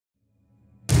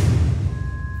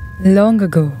Long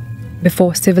ago,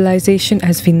 before civilization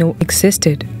as we know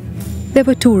existed, there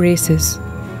were two races,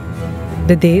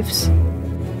 the Devs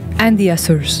and the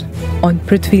Asurs on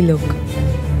Prithvi Lok.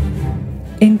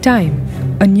 In time,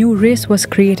 a new race was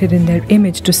created in their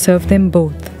image to serve them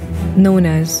both, known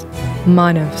as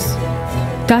Manavs.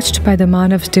 Touched by the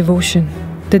Manavs' devotion,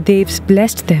 the Devs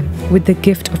blessed them with the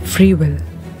gift of free will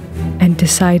and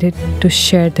decided to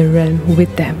share the realm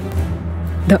with them.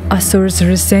 The Asurs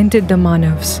resented the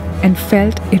Manavs and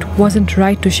felt it wasn't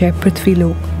right to share Prithvi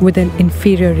Lok with an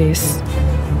inferior race.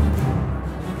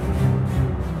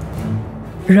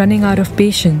 Running out of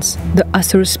patience, the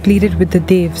Asurs pleaded with the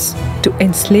Devs to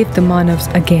enslave the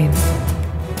Manavs again.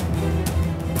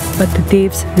 But the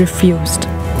Devs refused.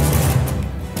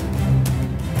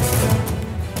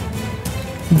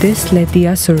 This led the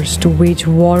Asurs to wage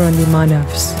war on the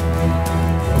Manavs.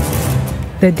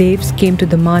 The Devs came to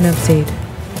the Manavs' aid.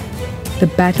 The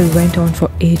battle went on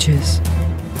for ages.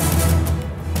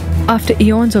 After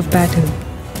eons of battle,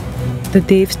 the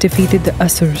Devs defeated the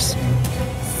Asurs,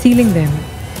 sealing them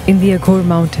in the Aghor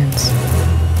mountains.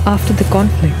 After the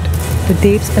conflict, the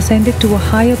Devs ascended to a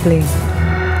higher plane,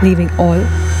 leaving all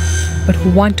but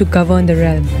one to govern the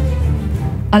realm,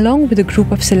 along with a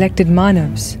group of selected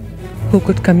Manavs who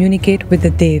could communicate with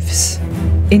the Devs.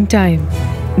 In time,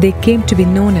 they came to be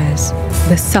known as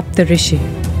the Saptarishi.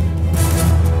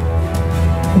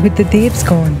 With the Devs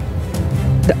gone,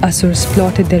 the Asurs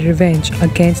plotted their revenge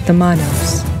against the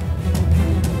Manavs.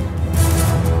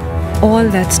 All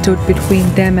that stood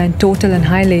between them and total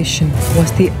annihilation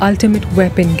was the ultimate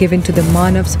weapon given to the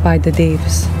Manavs by the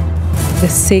Devs, the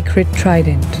sacred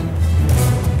trident.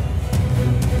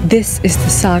 This is the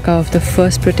saga of the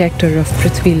first protector of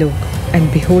Prithvi Lok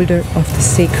and beholder of the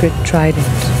sacred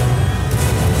trident.